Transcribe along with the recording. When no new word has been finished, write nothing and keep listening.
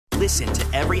Listen to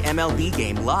every MLB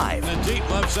game live. In the deep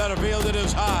left center field, it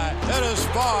is high, it is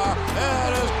far,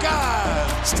 it is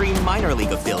gone. Stream minor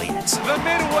league affiliates. The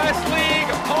Midwest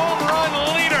League home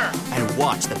run leader. And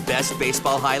watch the best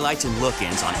baseball highlights and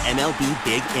look-ins on MLB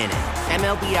Big Inning.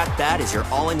 MLB At Bat is your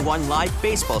all-in-one live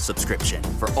baseball subscription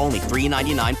for only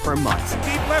 $3.99 per month.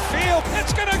 Deep left field,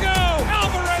 it's gonna go.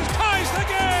 Alvarez ties the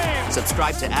game.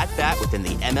 Subscribe to At Bat within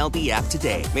the MLB app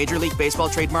today. Major League Baseball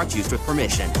trademarks used with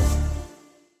permission.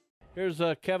 Here's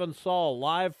Kevin Saal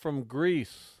live from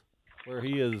Greece, where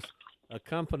he is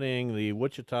accompanying the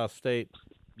Wichita State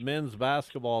men's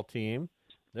basketball team.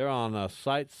 They're on a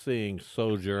sightseeing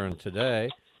sojourn today.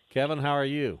 Kevin, how are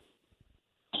you?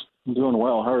 I'm doing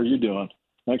well. How are you doing?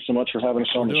 Thanks so much for having us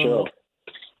on the show.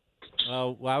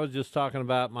 Well, I was just talking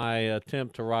about my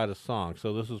attempt to write a song,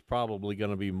 so this is probably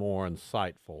going to be more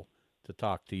insightful to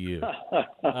talk to you.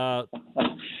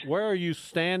 Where are you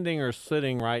standing or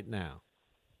sitting right now?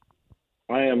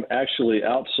 I am actually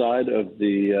outside of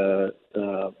the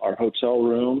our hotel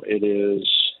room. It is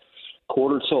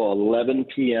 11:45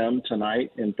 p.m.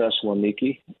 tonight in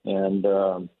Thessaloniki, and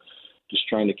just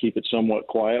trying to keep it somewhat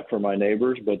quiet for my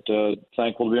neighbors, but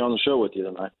thankful to be on the show with you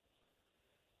tonight.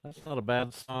 That's not a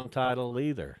bad song title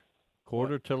either.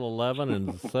 11:45 in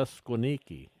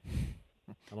Thessaloniki.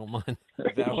 I don't mind.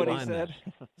 Is that what he said?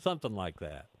 Something like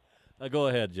that. Go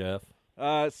ahead, Jeff.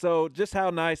 So just how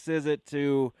nice is it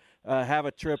to have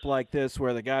a trip like this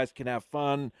where the guys can have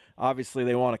fun? Obviously,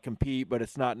 they want to compete, but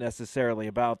it's not necessarily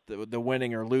about the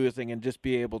winning or losing, and just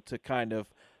be able to kind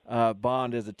of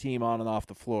bond as a team on and off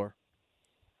the floor.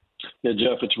 Yeah,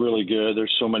 Jeff, it's really good.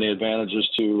 There's so many advantages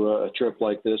to a trip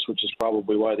like this, which is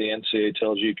probably why the NCAA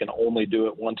tells you can only do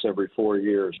it once every 4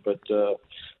 years. But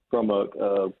from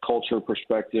a culture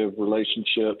perspective,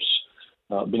 relationships,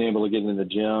 being able to get in the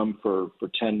gym for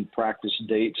 10 practice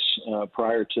dates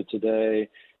prior to today,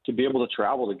 to be able to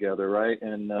travel together, right,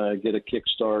 and get a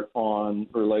kickstart on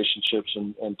relationships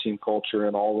and team culture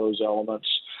and all those elements,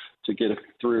 to get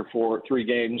 3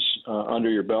 games under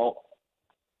your belt,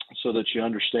 so that you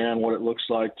understand what it looks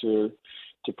like to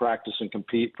practice and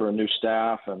compete for a new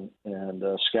staff and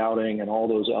scouting and all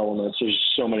those elements. There's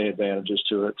so many advantages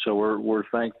to it. So we're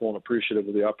thankful and appreciative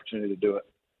of the opportunity to do it.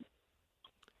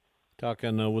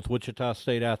 Talking with Wichita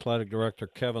State Athletic Director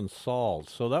Kevin Saal.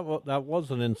 So that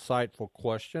was an insightful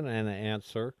question and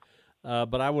answer.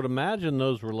 But I would imagine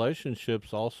those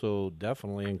relationships also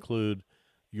definitely include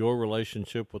your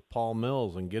relationship with Paul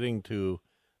Mills and getting to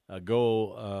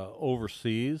go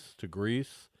overseas to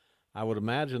Greece. I would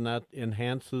imagine that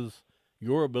enhances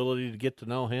your ability to get to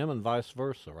know him and vice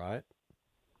versa, right?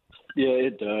 Yeah,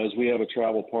 it does. We have a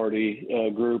travel party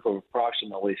group of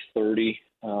approximately 30,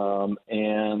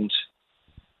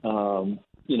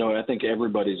 I think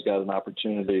everybody's got an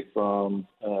opportunity from,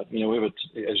 we have,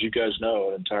 as you guys know,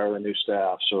 an entirely new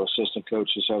staff. So assistant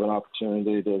coaches have an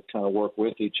opportunity to kind of work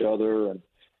with each other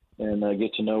and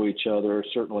get to know each other.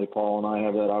 Certainly Paul and I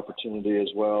have that opportunity as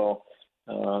well.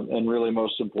 And really,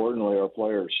 most importantly, our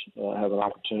players have an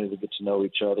opportunity to get to know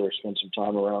each other, spend some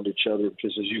time around each other,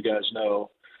 because as you guys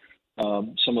know,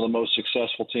 some of the most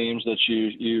successful teams that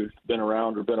you've been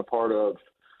around or been a part of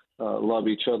love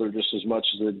each other just as much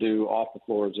as they do off the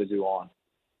floor as they do on.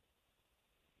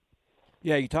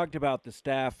 Yeah, you talked about the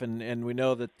staff, and we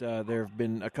know that there have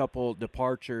been a couple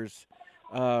departures.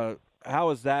 How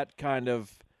is that kind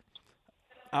of,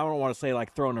 I don't want to say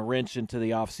like throwing a wrench into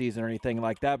the offseason or anything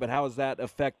like that, but how has that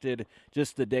affected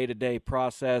just the day-to-day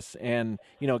process and,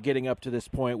 getting up to this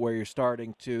point where you're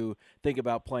starting to think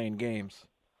about playing games?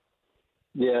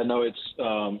 Yeah, no, it's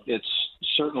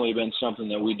certainly been something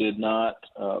that we did not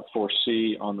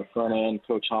foresee on the front end.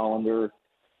 Coach Hollander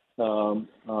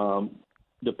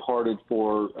departed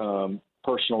for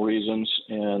personal reasons,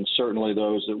 and certainly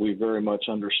those that we very much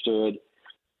understood.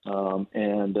 I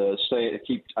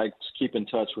keep in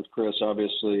touch with Chris,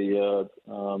 obviously,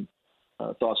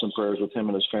 thoughts and prayers with him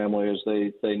and his family as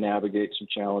they navigate some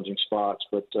challenging spots.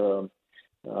 But,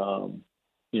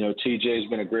 TJ's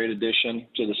been a great addition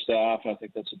to the staff. I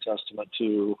think that's a testament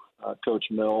to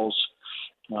Coach Mills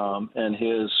and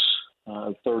his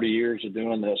 30 years of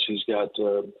doing this. He's got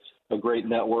a great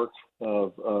network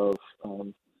of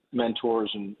mentors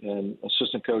and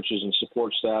assistant coaches and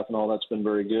support staff, and all that's been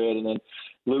very good. And then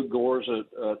Luke Gore's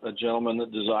a gentleman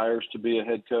that desires to be a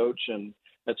head coach, and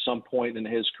at some point in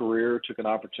his career took an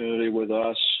opportunity with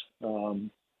us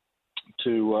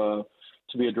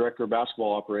to be a director of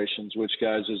basketball operations, which,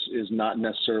 guys, is not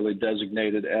necessarily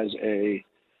designated as a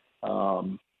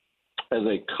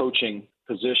coaching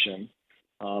position.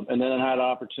 And then I had an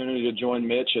opportunity to join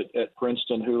Mitch at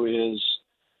Princeton, who is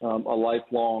a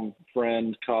lifelong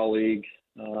friend, colleague,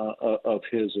 of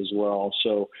his as well.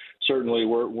 So certainly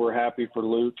we're happy for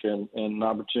Luke and an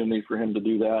opportunity for him to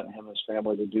do that and him and his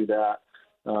family to do that.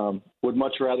 Would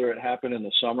much rather it happen in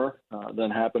the summer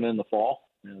than happen in the fall.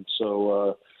 And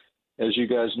so, as you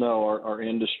guys know, our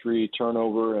industry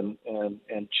turnover and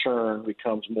churn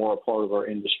becomes more a part of our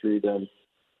industry than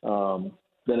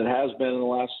it has been in the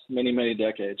last many, many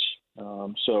decades.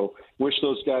 So wish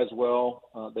those guys well.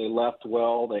 They left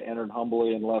well. They entered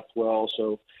humbly and left well.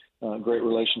 So great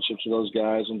relationships with those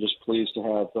guys, and just pleased to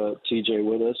have TJ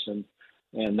with us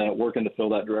and working to fill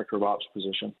that director of ops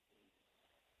position.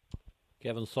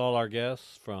 Kevin Saal, our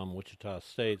guest from Wichita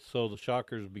State. So the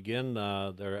Shockers begin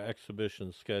their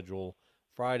exhibition schedule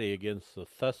Friday against the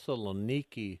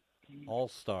Thessaloniki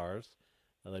All-Stars.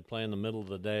 They play in the middle of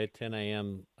the day, 10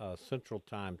 a.m. Central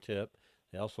Time tip.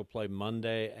 They also play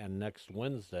Monday and next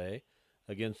Wednesday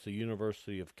against the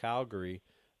University of Calgary.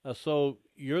 So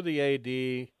you're the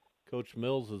AD, Coach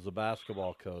Mills is the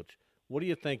basketball coach. What do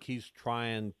you think he's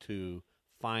trying to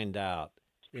find out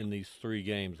in these 3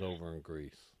 games over in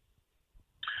Greece?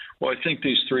 Well, I think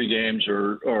these 3 games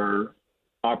are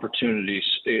opportunities.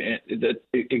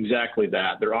 Exactly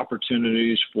that. They're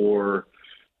opportunities for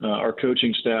our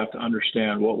coaching staff to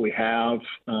understand what we have,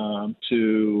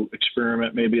 to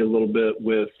experiment maybe a little bit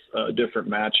with different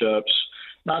matchups,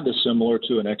 not dissimilar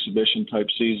to an exhibition type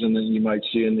season that you might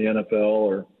see in the NFL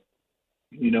or,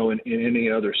 in any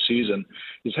other season,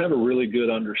 is have a really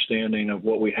good understanding of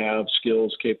what we have,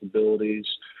 skills, capabilities,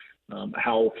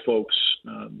 how folks,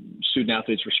 student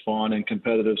athletes respond in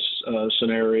competitive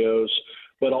scenarios.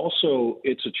 But also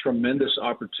it's a tremendous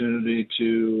opportunity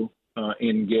to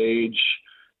engage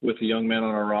with the young men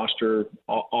on our roster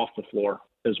off the floor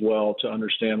as well, to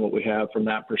understand what we have from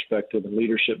that perspective and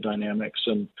leadership dynamics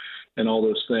and all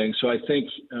those things. So I think,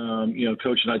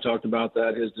 Coach and I talked about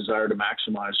that, his desire to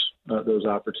maximize those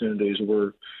opportunities.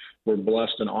 We're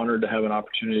blessed and honored to have an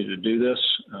opportunity to do this,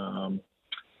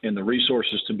 and the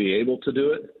resources to be able to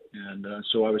do it. And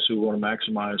so obviously we want to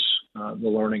maximize the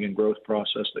learning and growth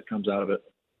process that comes out of it.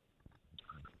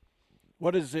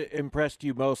 What has impressed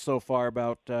you most so far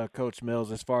about Coach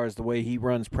Mills, as far as the way he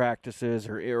runs practices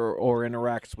or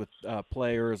interacts with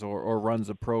players or runs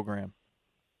a program?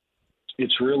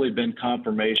 It's really been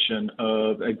confirmation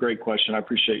of a great question. I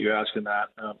appreciate you asking that.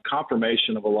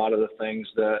 Confirmation of a lot of the things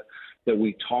that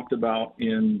we talked about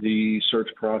in the search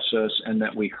process and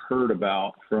that we heard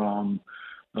about from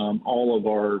all of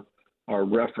our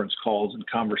reference calls and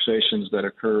conversations that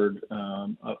occurred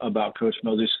about Coach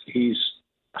Mills. He's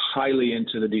highly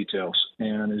into the details.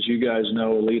 And as you guys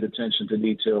know, elite attention to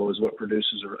detail is what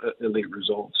produces elite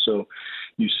results. So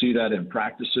you see that in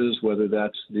practices, whether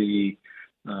that's the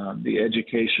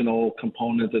educational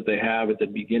component that they have at the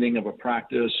beginning of a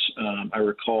practice. I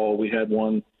recall we had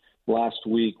one last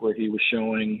week where he was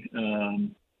showing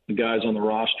the guys on the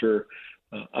roster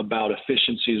about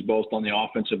efficiencies both on the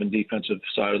offensive and defensive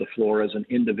side of the floor as an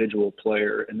individual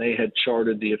player. And they had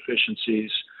charted the efficiencies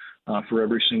for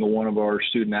every single one of our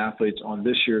student athletes on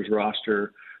this year's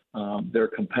roster, their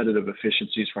competitive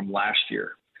efficiencies from last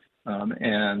year.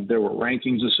 And there were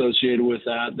rankings associated with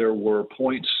that. There were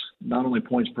points, not only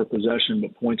points per possession,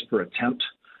 but points per attempt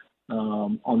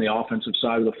on the offensive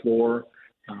side of the floor.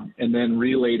 And then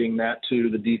relating that to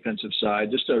the defensive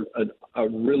side, just a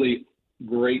really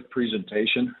great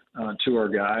presentation to our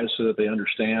guys so that they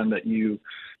understand that you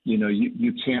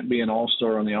can't be an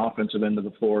all-star on the offensive end of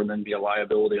the floor and then be a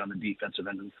liability on the defensive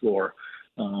end of the floor.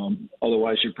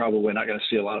 Otherwise, you're probably not going to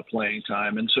see a lot of playing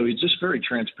time. And so he's just very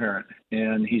transparent,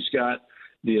 and he's got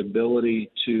the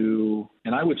ability to,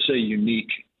 and I would say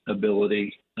unique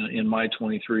ability in my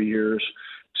 23 years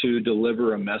to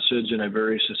deliver a message in a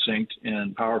very succinct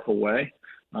and powerful way.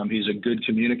 He's a good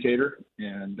communicator,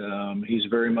 and he's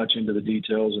very much into the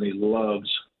details, and he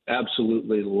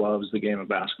absolutely loves the game of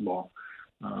basketball.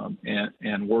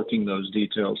 And working those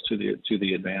details to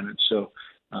the advantage. So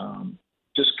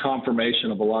just confirmation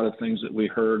of a lot of things that we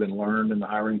heard and learned in the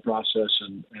hiring process,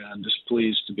 and just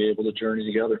pleased to be able to journey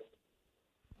together.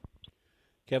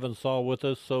 Kevin Saal with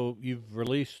us. So you've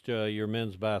released your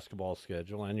men's basketball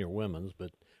schedule and your women's,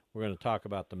 but we're going to talk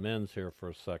about the men's here for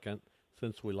a second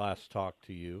since we last talked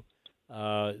to you.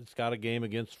 It's got a game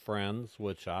against Friends,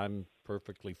 which I'm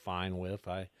perfectly fine with.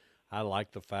 I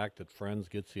like the fact that Friends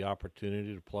gets the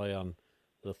opportunity to play on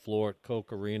the floor at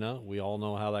Koch Arena. We all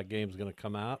know how that game's going to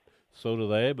come out. So do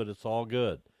they, but it's all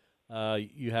good.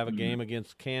 You have a game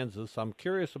against Kansas. I'm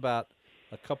curious about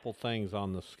a couple things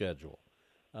on the schedule.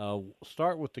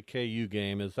 Start with the KU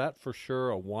game. Is that for sure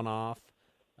a one-off?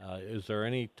 Is there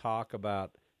any talk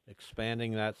about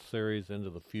expanding that series into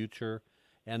the future?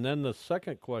 And then the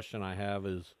second question I have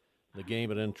is the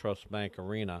game at Intrust Bank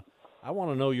Arena. I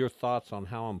want to know your thoughts on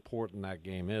how important that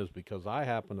game is, because I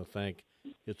happen to think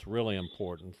it's really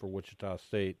important for Wichita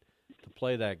State to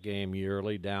play that game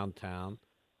yearly downtown,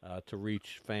 to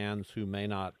reach fans who may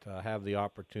not have the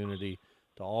opportunity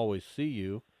to always see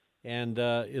you. And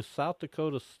is South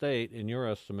Dakota State, in your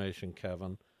estimation,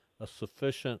 Kevin, a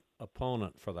sufficient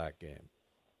opponent for that game?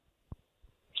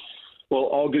 Well,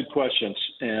 all good questions,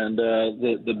 and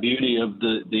the beauty of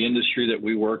the industry that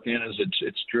we work in is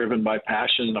it's driven by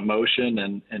passion and emotion,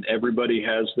 and everybody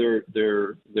has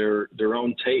their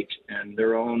own take and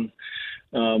their own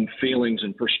feelings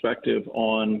and perspective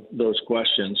on those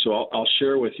questions. So I'll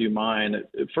share with you mine.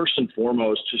 First and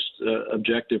foremost, just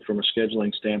objective from a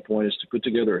scheduling standpoint is to put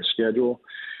together a schedule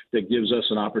that gives us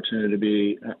an opportunity to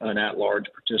be an at-large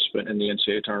participant in the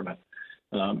NCAA tournament.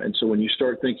 And so when you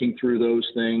start thinking through those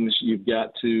things, you've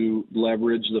got to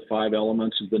leverage the 5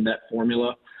 elements of the net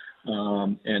formula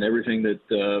and everything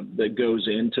that goes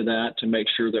into that to make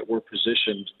sure that we're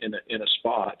positioned in a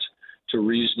spot to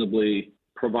reasonably,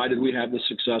 provided we have the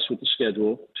success with the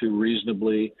schedule, to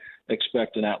reasonably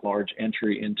expect an at-large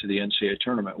entry into the NCAA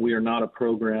tournament. We are not a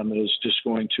program that is just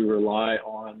going to rely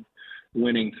on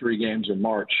winning 3 games in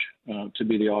March to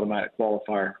be the automatic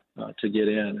qualifier to get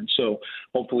in. And so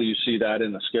hopefully you see that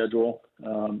in the schedule.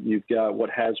 You've got what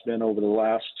has been over the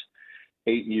last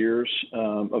 8 years,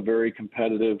 a very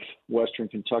competitive Western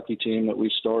Kentucky team that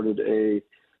we started a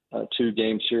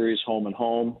 2-game series home and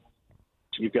home.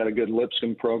 You've got a good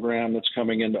Lipscomb program that's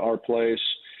coming into our place.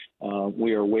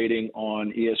 We are waiting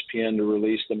on ESPN to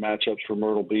release the matchups for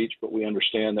Myrtle Beach, but we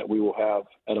understand that we will have,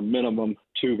 at a minimum,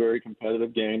 2 very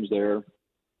competitive games there.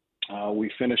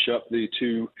 We finish up the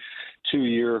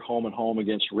two-year home and home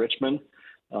against Richmond,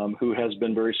 who has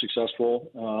been very successful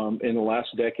in the last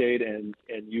decade, and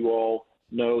you all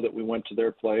know that we went to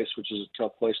their place, which is a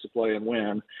tough place to play and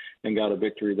win, and got a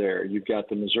victory there. You've got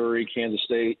the Missouri, Kansas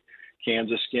State,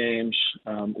 Kansas games,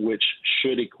 which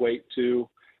should equate to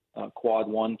quad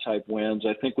 1 type wins.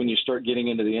 I think when you start getting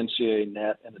into the NCAA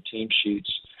net and the team sheets,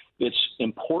 it's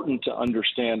important to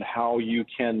understand how you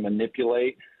can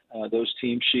manipulate those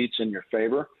team sheets in your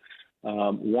favor.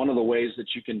 One of the ways that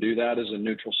you can do that is in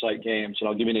neutral site games. And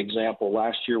I'll give you an example.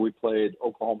 Last year we played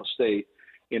Oklahoma State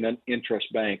in an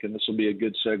Intrust Bank, and this will be a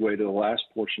good segue to the last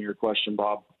portion of your question,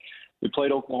 Bob. We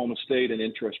played Oklahoma State in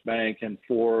Intrust Bank, and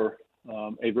for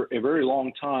a very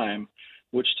long time,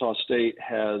 Wichita State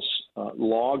has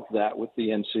logged that with the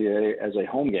NCAA as a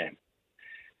home game.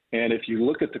 And if you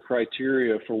look at the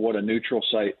criteria for what a neutral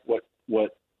site,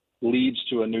 what leads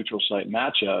to a neutral site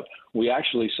matchup, we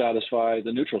actually satisfy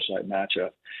the neutral site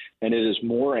matchup. And it is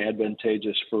more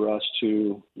advantageous for us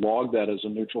to log that as a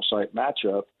neutral site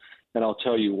matchup, and I'll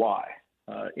tell you why.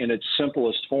 In its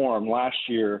simplest form, last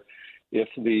year, if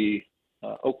the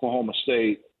Oklahoma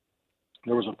State,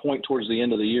 there was a point towards the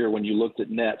end of the year when you looked at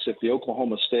nets, if the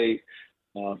Oklahoma State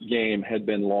game had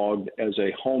been logged as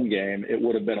a home game, it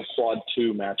would have been a quad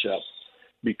 2 matchup.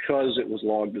 Because it was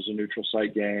logged as a neutral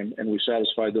site game and we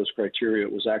satisfied those criteria,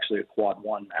 it was actually a quad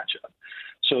 1 matchup.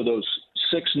 So those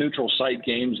 6 neutral site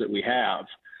games that we have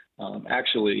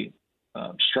actually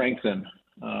strengthen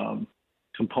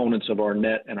components of our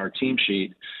net and our team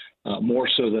sheet more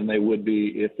so than they would be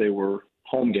if they were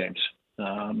home games.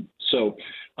 So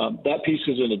that piece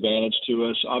is an advantage to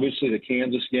us. Obviously, the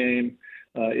Kansas game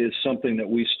is something that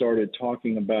we started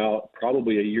talking about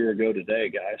probably a year ago today,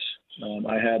 guys.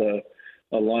 I had a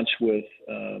lunch with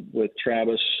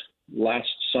Travis last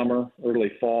summer,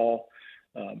 early fall.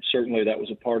 Certainly that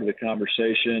was a part of the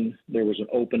conversation. There was an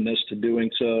openness to doing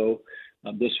so.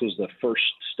 This was the first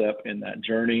step in that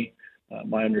journey.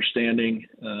 My understanding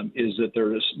is that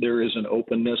there is an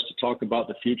openness to talk about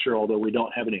the future, although we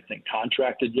don't have anything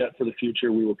contracted yet for the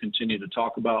future. We will continue to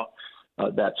talk about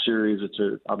that series.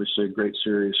 It's obviously a great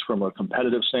series from a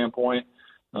competitive standpoint.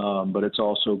 But it's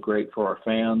also great for our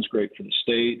fans, great for the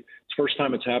state. It's the first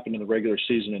time it's happened in the regular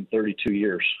season in 32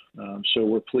 years. So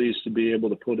we're pleased to be able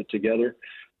to put it together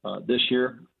this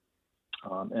year.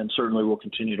 And certainly we'll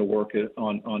continue to work it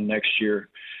on next year.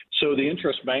 So the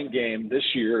Intrust Bank game this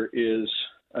year is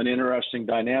an interesting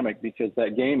dynamic because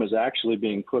that game is actually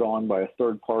being put on by a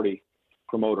third-party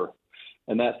promoter.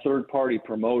 And that third-party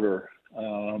promoter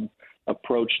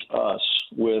approached us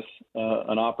with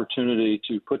an opportunity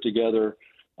to put together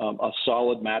a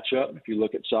solid matchup. If you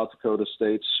look at South Dakota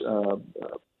State's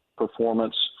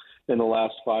performance in the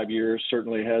last 5 years,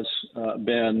 certainly has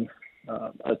been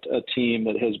a team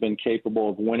that has been capable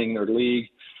of winning their league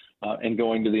and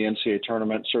going to the NCAA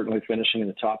tournament, certainly finishing in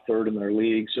the top third in their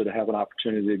league. So to have an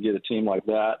opportunity to get a team like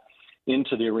that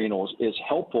into the arena is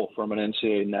helpful from an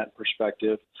NCAA net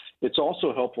perspective. It's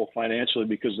also helpful financially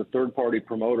because the third-party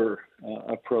promoter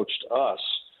approached us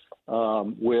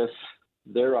with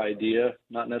their idea,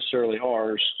 not necessarily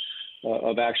ours,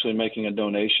 of actually making a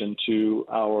donation to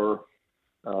our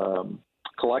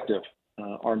collective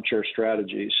Armchair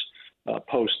Strategies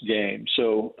post-game.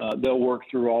 So they'll work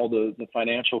through all the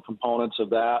financial components of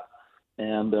that,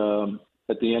 and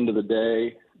at the end of the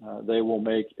day, they will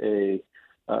make a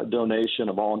donation,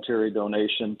 a voluntary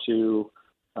donation to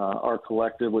our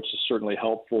collective, which is certainly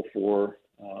helpful for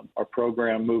our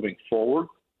program moving forward.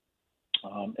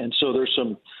 And so there's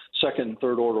some second and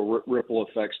third order ripple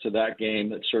effects to that game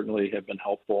that certainly have been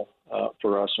helpful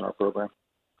for us in our program.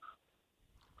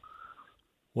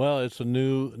 Well, it's a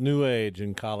new age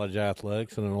in college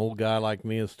athletics, and an old guy like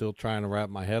me is still trying to wrap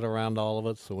my head around all of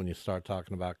it. So when you start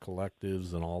talking about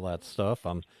collectives and all that stuff,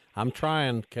 I'm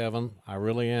trying, Kevin. I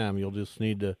really am. You'll just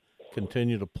need to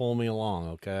continue to pull me along,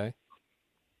 okay?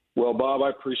 Well, Bob,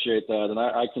 I appreciate that, and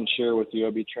I can share with you.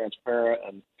 I'll be transparent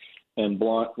and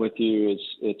blunt with you.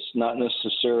 It's not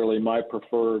necessarily my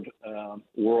preferred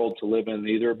world to live in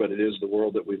either, but it is the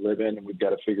world that we live in, and we've got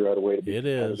to figure out a way to be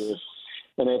competitive. It is.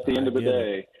 And at the end of the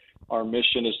day, our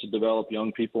mission is to develop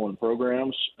young people in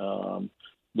programs.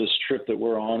 This trip that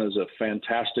we're on is a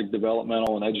fantastic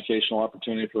developmental and educational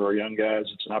opportunity for our young guys.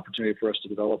 It's an opportunity for us to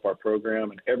develop our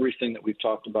program, and everything that we've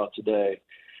talked about today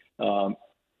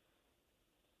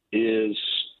is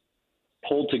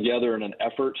pulled together in an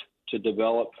effort to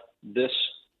develop this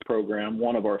program,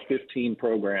 one of our 15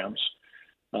 programs,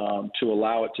 to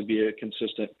allow it to be a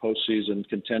consistent postseason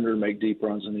contender, make deep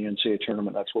runs in the NCAA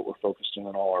tournament. That's what we're focused on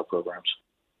in all our programs.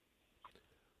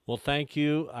 Well, thank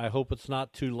you. I hope it's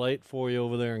not too late for you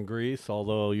over there in Greece,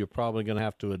 although you're probably going to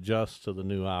have to adjust to the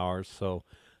new hours. So,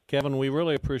 Kevin, we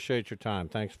really appreciate your time.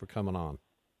 Thanks for coming on.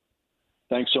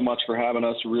 Thanks so much for having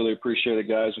us. Really appreciate it,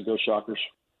 guys, and go Shockers.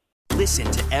 Listen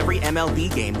to every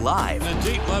MLB game live. In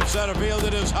the deep left center field,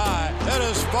 it is high, it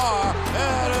is far,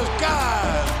 it is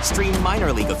gone. Stream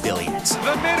minor league affiliates.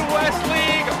 The Midwest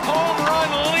League home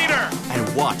run leader.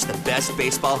 And watch the best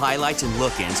baseball highlights and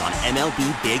look-ins on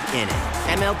MLB Big Inning.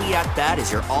 MLB At Bat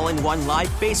is your all-in-one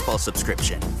live baseball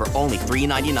subscription for only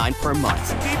 $3.99 per month.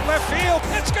 Deep left field,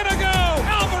 it's gonna go.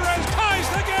 Alvarez ties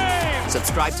the game.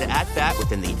 Subscribe to At Bat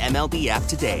within the MLB app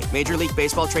today. Major League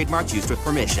Baseball trademarks used with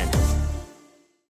permission.